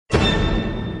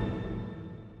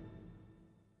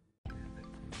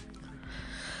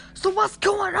So what's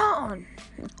going on?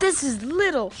 This is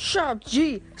Little Sharp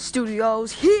G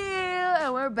Studios here,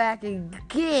 and we're back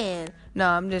again. No,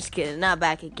 I'm just kidding, not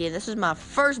back again. This is my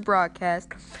first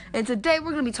broadcast, and today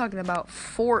we're going to be talking about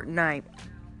Fortnite.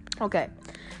 Okay,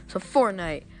 so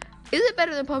Fortnite, is it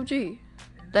better than PUBG?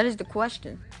 That is the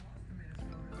question.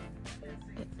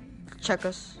 Check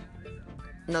us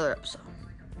another episode.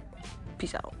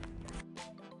 Peace out.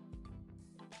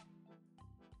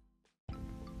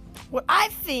 What I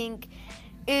think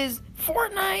is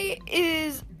Fortnite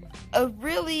is a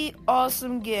really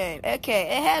awesome game.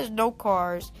 Okay, it has no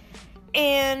cars,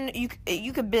 and you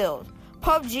can build.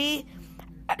 PUBG,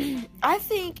 I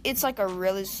think it's like a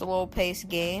really slow-paced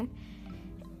game,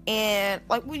 and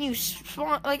like when you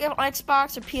spawn, like on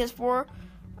Xbox or PS4,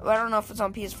 I don't know if it's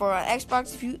on PS4 or on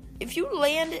Xbox. If you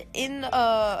land in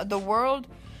the world,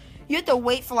 you have to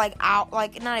wait for like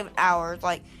not even hours,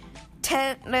 like.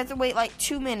 They have to wait like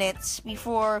 2 minutes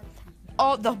before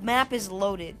all the map is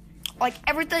loaded. Like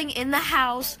everything in the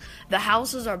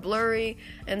houses are blurry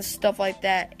and stuff like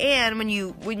that. And when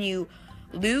you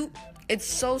loot, it's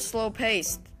so slow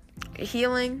paced.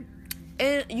 Healing,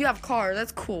 and you have cars.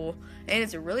 That's cool, and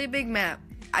it's a really big map.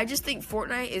 I just think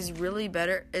Fortnite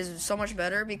is so much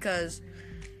better because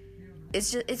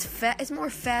it's more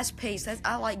fast paced.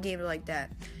 I like games like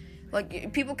that.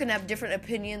 Like, people can have different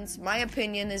opinions. My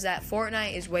opinion is that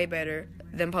Fortnite is way better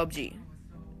than PUBG.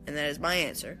 And that is my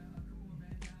answer.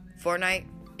 Fortnite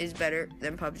is better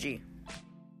than PUBG.